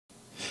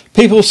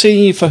People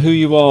see you for who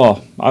you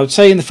are. I would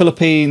say in the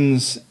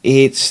Philippines,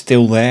 it's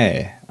still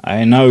there.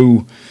 I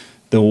know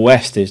the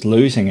West is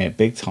losing it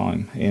big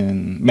time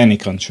in many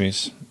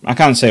countries. I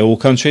can't say all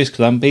countries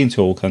because I haven't been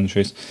to all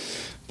countries.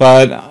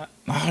 But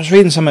I was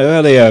reading something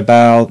earlier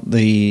about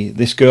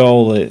this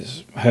girl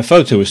that her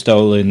photo was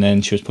stolen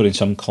and she was put in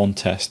some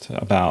contest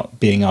about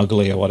being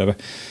ugly or whatever.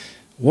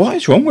 What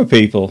is wrong with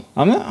people?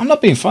 I'm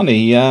not being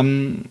funny.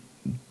 I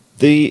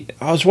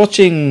was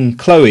watching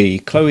Chloe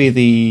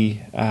the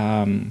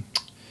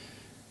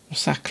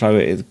what's that,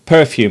 Chloe? The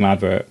perfume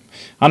advert.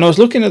 And I was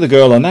looking at the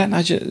girl on that, and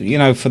I just,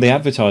 for the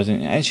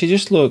advertising, and she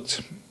just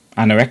looked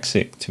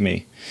anorexic to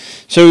me.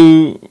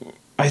 So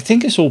I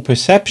think it's all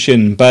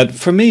perception, but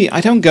for me,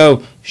 I don't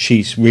go,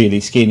 she's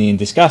really skinny and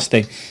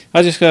disgusting.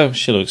 I just go,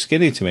 she looks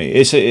skinny to me.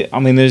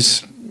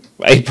 There's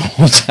April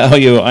will tell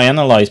you, I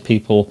analyse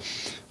people,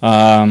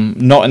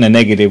 not in a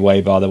negative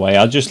way, by the way.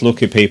 I just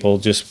look at people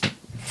just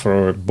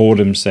for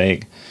boredom's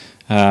sake.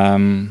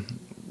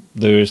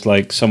 There's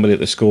like somebody at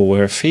the school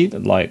where her feet are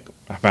like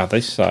about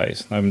this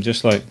size. I'm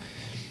just like,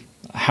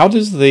 how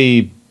does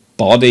the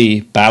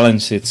body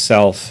balance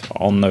itself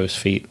on those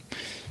feet?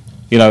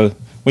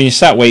 When you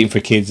sat waiting for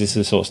kids, this is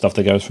the sort of stuff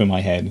that goes through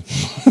my head.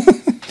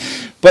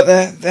 But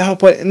the whole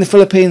point, in the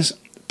Philippines,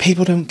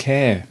 people don't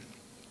care.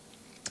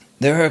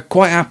 They're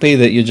quite happy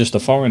that you're just a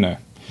foreigner.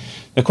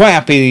 They're quite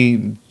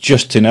happy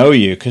just to know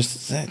you,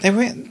 because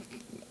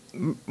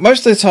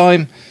most of the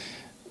time,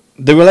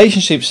 the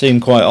relationships seem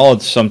quite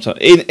odd sometimes.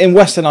 In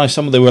Western eyes,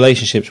 some of the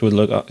relationships would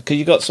look, because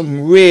you got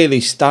some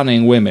really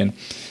stunning women,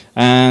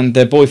 and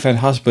their boyfriend,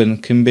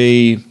 husband can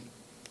be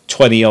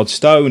 20 odd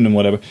stone and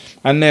whatever,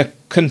 and they're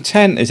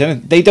content as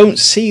anything. They don't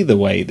see the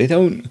way. They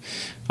don't.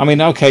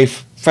 Okay,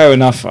 fair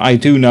enough. I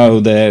do know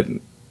that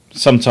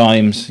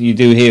sometimes you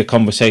do hear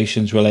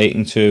conversations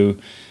relating to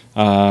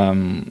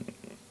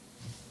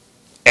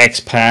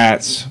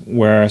expats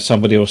where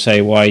somebody will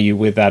say, "Why are you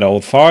with that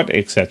old fart?"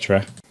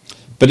 etc.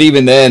 But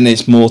even then,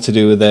 it's more to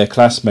do with their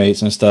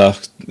classmates and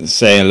stuff,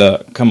 saying,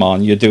 look, come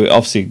on, you do it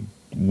obviously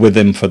with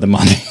them for the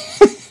money.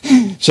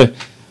 So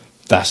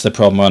that's the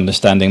problem I'm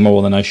understanding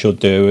more than I should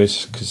do,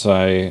 is because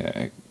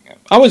I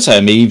would say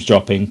I'm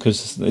eavesdropping,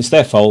 because it's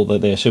their fault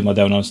that they assume I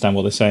don't understand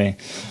what they're saying.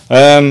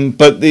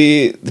 But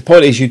the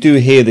point is, you do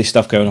hear this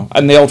stuff going on.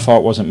 And the old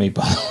fart wasn't me,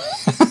 by the way.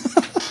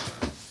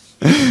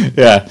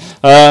 Yeah.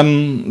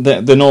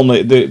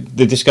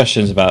 The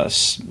discussions about,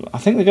 I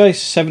think the guy's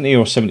 70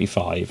 or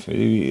 75,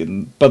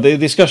 but the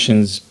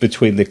discussions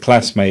between the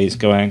classmates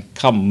going,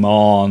 come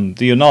on,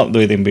 you're not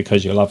with him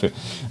because you love him,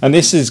 and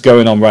this is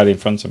going on right in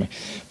front of me.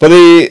 But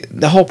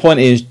the whole point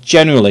is,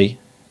 generally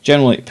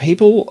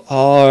people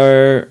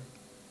are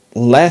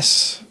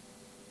less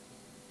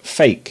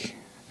fake.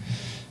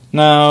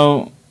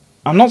 Now,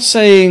 I'm not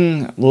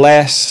saying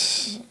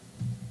less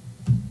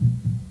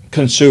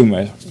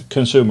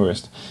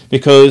consumerist,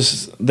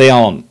 because they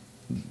aren't.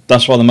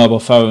 That's why the mobile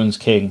phone's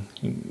king.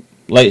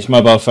 Latest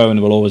mobile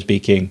phone will always be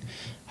king.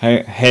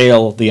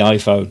 Hail the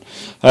iPhone.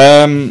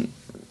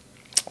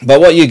 But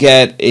what you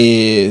get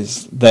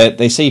is that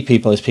they see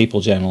people as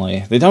people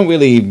generally. They don't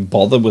really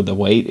bother with the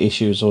weight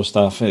issues or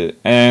stuff.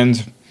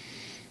 And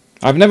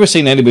I've never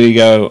seen anybody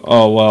go,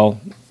 oh, well,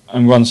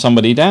 and run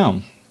somebody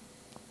down.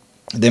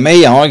 They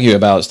may argue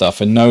about stuff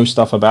and know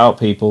stuff about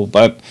people,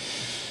 but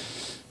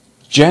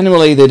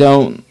generally they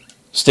don't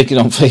stick it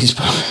on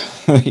Facebook.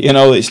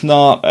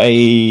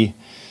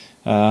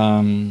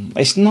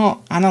 It's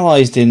not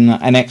analysed in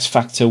an X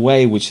Factor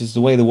way, which is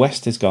the way the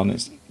West has gone.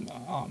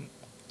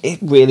 It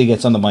really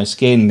gets under my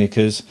skin,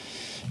 because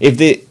if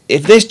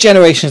this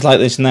generation is like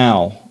this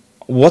now,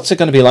 what's it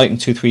going to be like in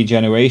 2-3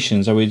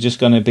 generations? Are we just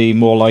going to be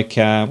more like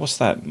what's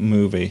that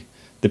movie,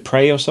 The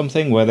Prey or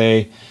something, where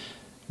I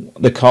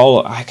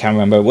can't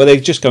remember, where they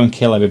just go and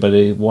kill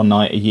everybody one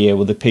night a year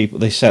with the people?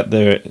 They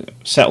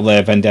settle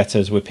their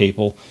vendettas with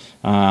people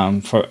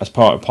as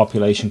part of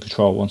population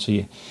control once a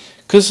year,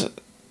 because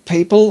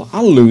people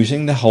are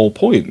losing the whole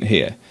point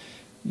here.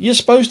 You're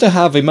supposed to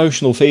have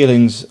emotional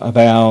feelings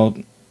about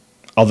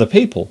other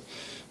people.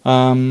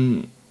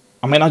 I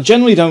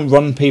generally don't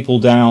run people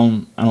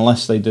down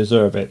unless they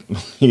deserve it.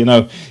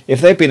 If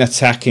they've been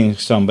attacking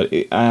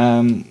somebody.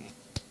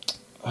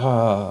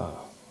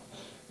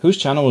 Whose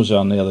channel was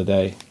on the other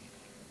day?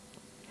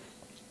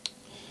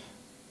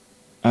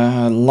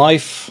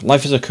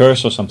 Life is a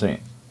curse or something.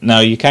 Now,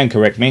 you can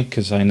correct me,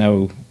 because I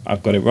know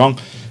I've got it wrong.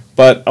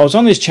 But I was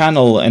on his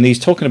channel, and he's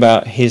talking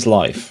about his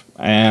life.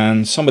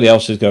 And somebody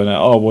else is going,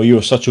 oh, well,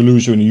 you're such a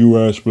loser in the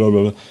US, blah,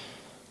 blah, blah.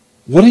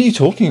 What are you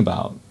talking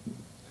about?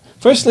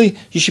 Firstly,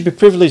 you should be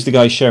privileged the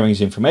guy's sharing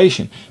his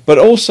information. But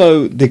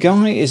also, the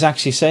guy is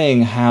actually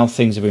saying how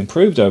things have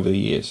improved over the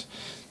years.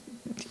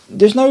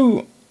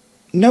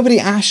 Nobody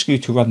asks you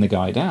to run the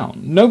guy down.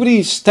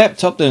 Nobody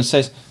stepped up there and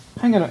says,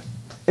 hang on,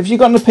 have you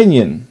got an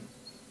opinion?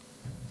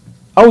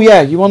 Oh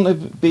yeah, you want to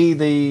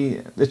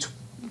be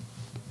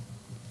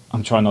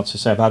I'm trying not to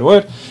say a bad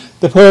word,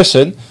 the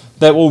person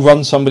that will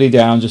run somebody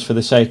down just for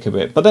the sake of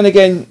it. But then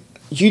again,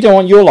 you don't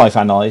want your life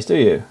analysed, do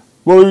you?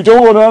 Well, you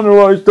don't want to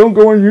analyse, don't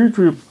go on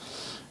YouTube.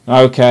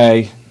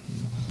 Okay,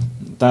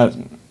 that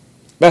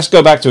let's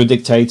go back to a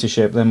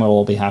dictatorship, then we'll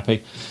all be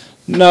happy.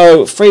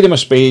 No, freedom of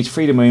speech,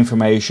 freedom of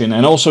information,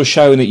 and also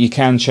showing that you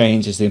can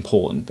change is the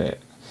important bit.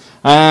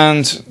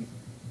 And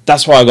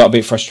that's why I got a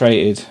bit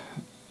frustrated.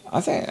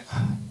 I think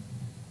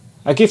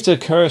a gift of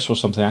curse or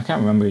something. I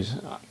can't remember.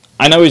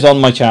 I know he's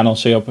on my channel,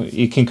 so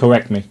you can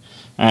correct me,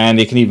 and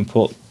he can even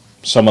put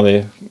some of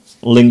the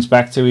links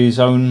back to his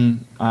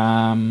own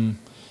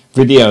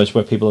videos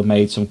where people have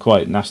made some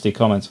quite nasty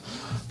comments.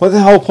 But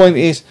the whole point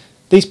is,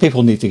 these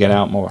people need to get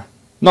out more.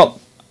 Not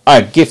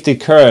a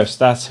gifted curse.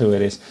 That's who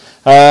it is.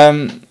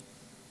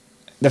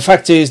 The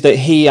fact is that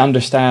he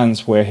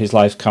understands where his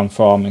life come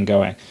from and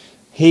going.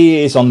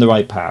 He is on the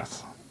right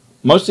path.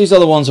 Most of these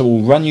other ones that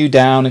will run you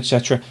down,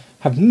 etc.,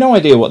 have no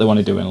idea what they want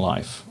to do in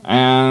life,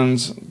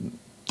 and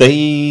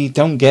they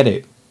don't get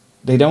it.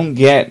 They don't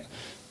get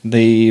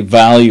the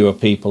value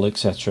of people,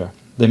 etc.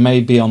 They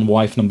may be on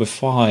wife number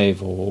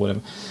 5 or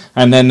whatever,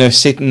 and then they're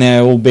sitting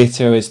there all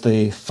bitter. It's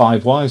the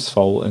 5 wives'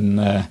 fault,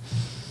 and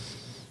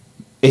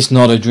it's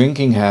not a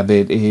drinking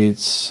habit.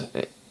 It's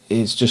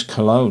just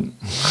cologne.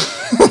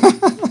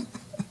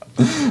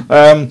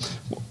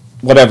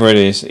 Whatever it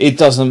is, it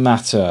doesn't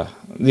matter.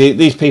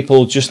 These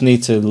people just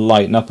need to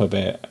lighten up a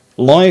bit.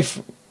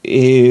 Life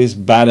is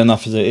bad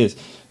enough as it is.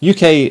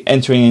 UK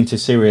entering into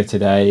Syria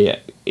today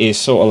is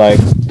sort of like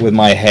with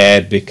my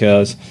head,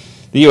 because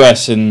the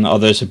US and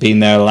others have been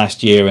there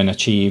last year and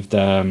achieved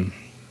nothing.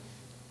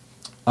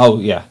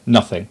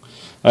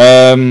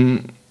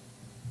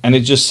 And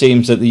it just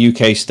seems that the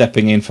UK is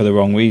stepping in for the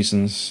wrong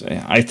reasons.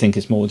 I think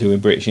it's more to do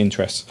with British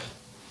interests,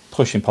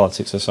 pushing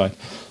politics aside.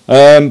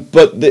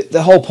 But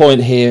the whole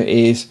point here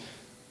is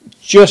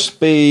just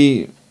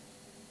be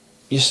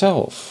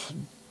yourself.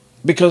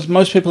 Because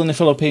most people in the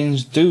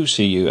Philippines do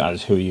see you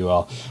as who you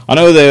are. I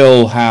know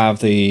they'll have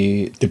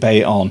the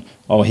debate on,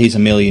 oh, he's a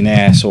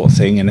millionaire sort of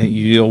thing, and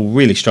you'll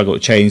really struggle to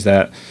change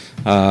that.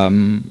 I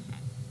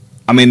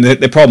mean,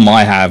 the problem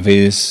I have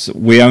is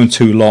we own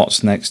 2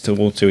 lots next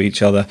door to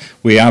each other.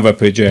 We have a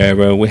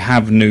Pajero, we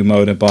have a new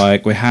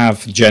motorbike, we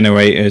have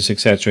generators,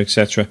 etc.,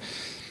 etc.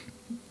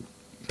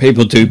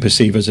 People do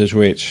perceive us as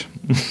rich.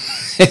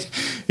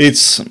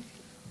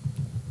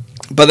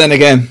 But then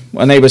again,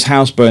 a neighbour's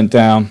house burnt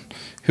down.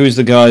 Who's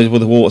the guy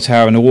with the water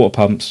tower and the water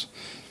pumps?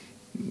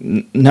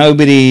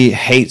 Nobody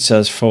hates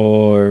us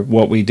for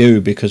what we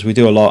do, because we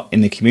do a lot in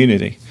the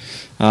community.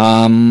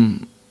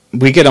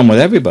 We get on with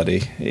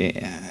everybody.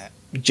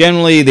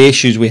 Generally, the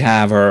issues we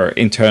have are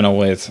internal,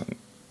 with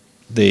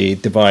the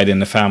divide in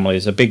the family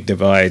is a big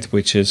divide,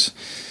 which is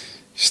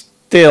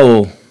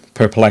still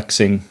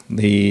perplexing.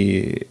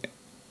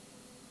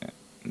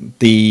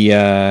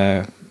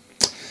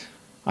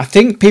 I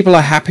think people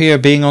are happier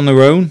being on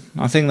their own.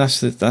 I think that's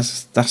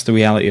the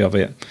reality of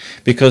it,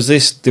 because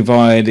this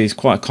divide is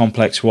quite a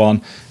complex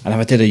one. And if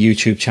I did a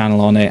YouTube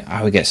channel on it,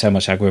 I would get so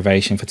much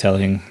aggravation for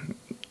telling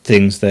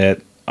things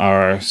that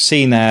are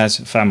seen as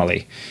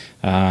family.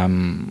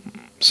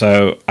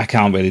 So I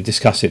can't really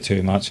discuss it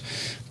too much.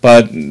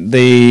 But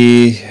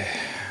I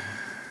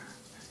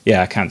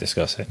can't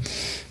discuss it.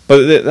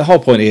 But the whole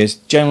point is,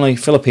 generally,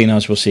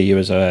 Filipinos will see you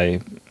as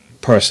a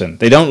person.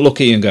 They don't look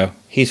at you and go,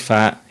 he's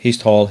fat, he's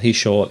tall, he's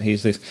short,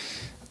 he's this.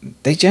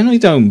 They generally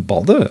don't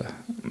bother.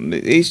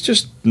 It's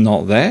just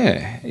not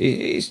there.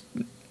 It's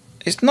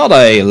not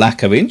a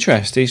lack of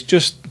interest. It's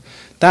just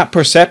that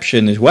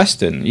perception is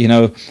Western. You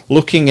know,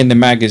 looking in the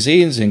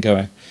magazines and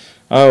going,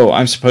 oh,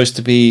 I'm supposed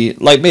to be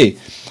like me.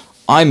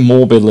 I'm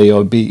morbidly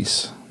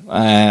obese,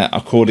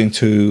 according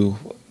to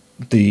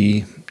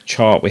the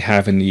chart we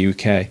have in the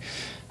UK.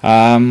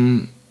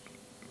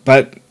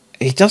 But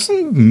it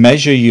doesn't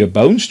measure your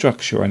bone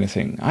structure or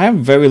anything. I have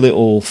very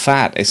little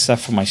fat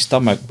except for my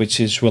stomach, which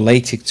is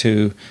related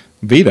to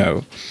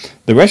Vito.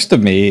 The rest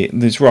of me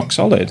is rock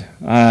solid.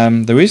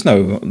 There is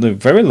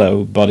very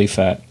low body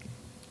fat.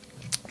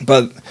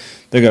 But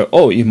they go,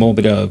 oh, you're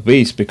morbid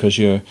obese because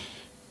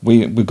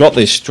we've got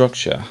this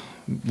structure,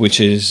 which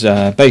is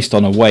based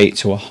on a weight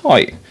to a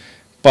height.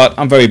 But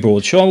I'm very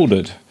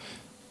broad-shouldered.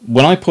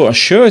 When I put a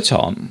shirt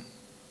on,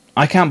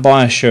 I can't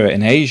buy a shirt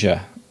in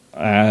Asia.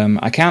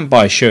 I can't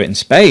buy a shirt in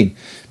Spain,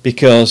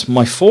 because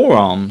my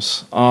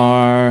forearms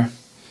are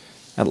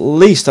at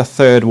least a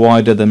third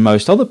wider than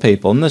most other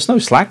people, and there's no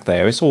slack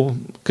there. It's all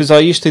because I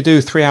used to do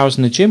 3 hours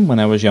in the gym when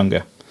I was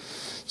younger,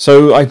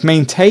 so I've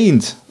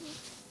maintained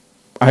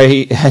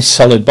a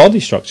solid body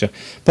structure.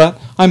 But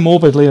I'm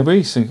morbidly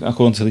obese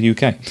according to the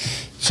UK.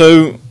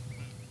 So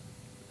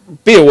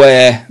be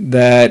aware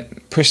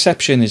that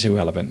perception is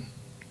irrelevant,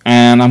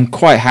 and I'm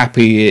quite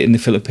happy in the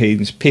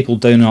Philippines. People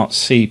do not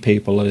see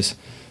people as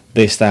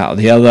this, that, or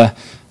the other.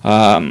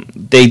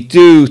 They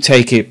do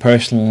take it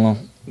personal,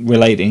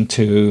 relating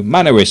to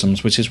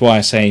mannerisms, which is why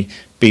I say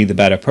be the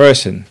better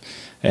person,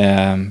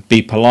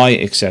 be polite,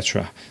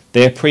 etc.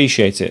 They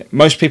appreciate it.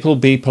 Most people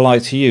be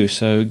polite to you,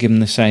 so give them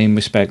the same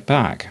respect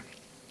back.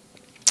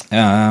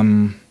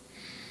 Beyond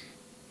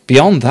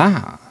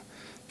that,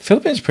 the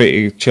Philippines is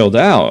pretty chilled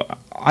out.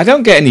 I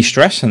don't get any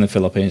stress in the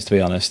Philippines, to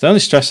be honest. The only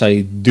stress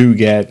I do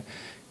get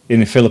in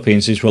the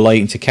Philippines is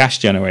relating to cash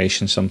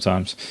generation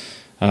sometimes.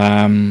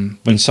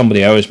 When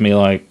somebody owes me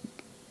like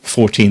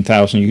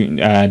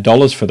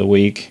 $14,000 for the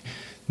week,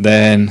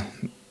 then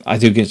I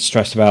do get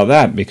stressed about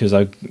that because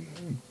I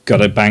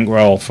got a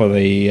bankroll for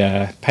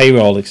the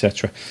payroll,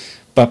 etc.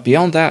 But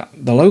beyond that,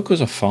 the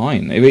locals are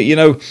fine. You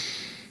know,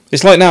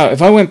 it's like now,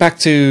 if I went back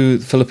to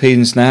the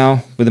Philippines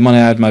now with the money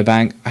I had in my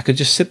bank, I could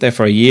just sit there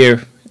for a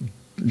year,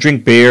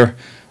 drink beer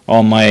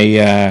on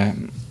my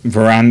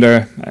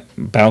veranda,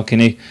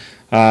 balcony,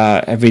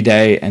 every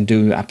day and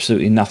do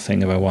absolutely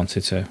nothing if I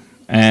wanted to.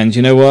 And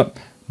you know what?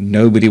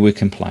 Nobody would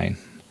complain.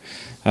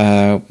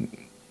 Although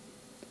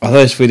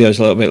this video is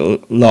a little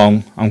bit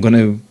long, I'm going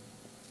to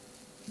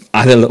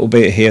add a little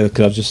bit here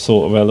because I've just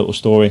thought of a little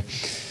story.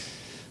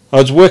 I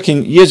was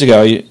working years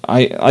ago.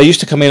 I used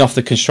to come in off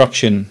the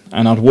construction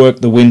and I'd work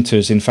the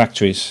winters in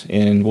factories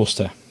in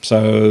Worcester.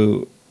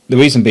 So the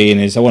reason being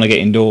is I want to get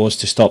indoors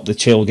to stop the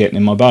chill getting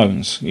in my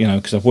bones, you know,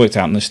 because I've worked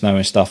out in the snow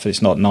and stuff.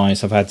 It's not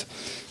nice. I've had,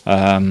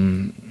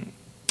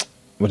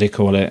 what do you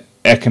call it,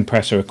 air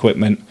compressor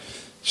equipment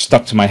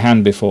stuck to my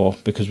hand before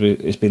because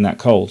it's been that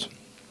cold.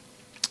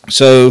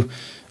 So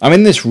I'm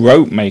in this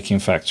rope making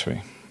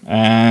factory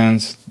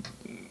and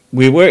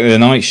we work the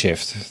night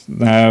shift.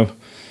 Now,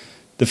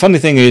 the funny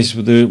thing is,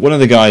 one of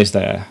the guys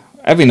there,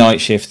 every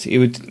night shift, he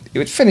would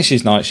finish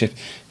his night shift,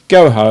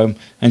 go home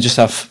and just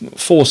have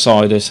 4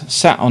 ciders,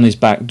 sat on his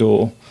back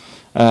door,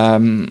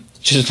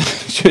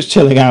 just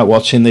chilling out,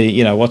 watching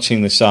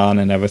the sun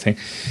and everything.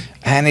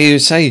 And he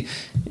would say,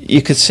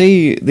 you could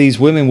see these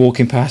women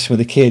walking past with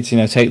the kids, you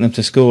know, taking them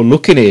to school,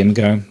 looking at him,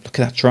 going, "Look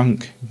at that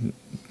drunk,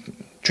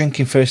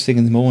 drinking first thing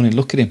in the morning.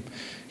 Look at him.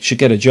 He should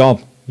get a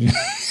job."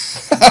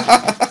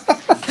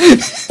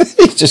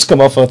 He's just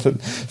come off a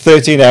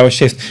 13-hour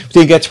shift. We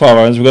didn't get 12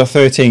 hours, we got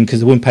 13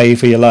 because they wouldn't pay you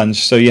for your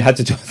lunch, so you had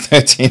to do a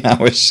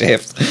 13-hour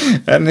shift.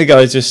 And the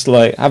guys just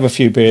like have a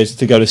few beers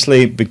to go to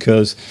sleep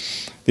because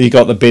you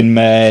got the bin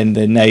men,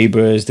 the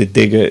neighbours, the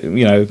digger,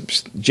 you know,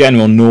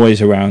 general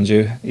noise around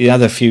you. He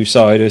had a few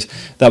ciders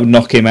that would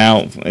knock him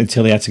out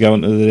until he had to go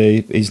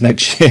into his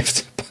next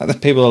shift. But the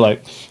people are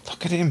like,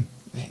 "Look at him,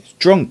 he's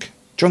drunk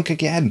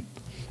again.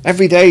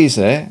 Every day he's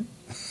there."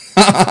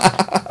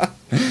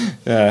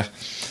 Yeah.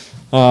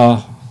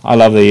 Oh, I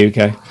love the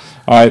UK.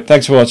 All right,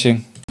 thanks for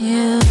watching.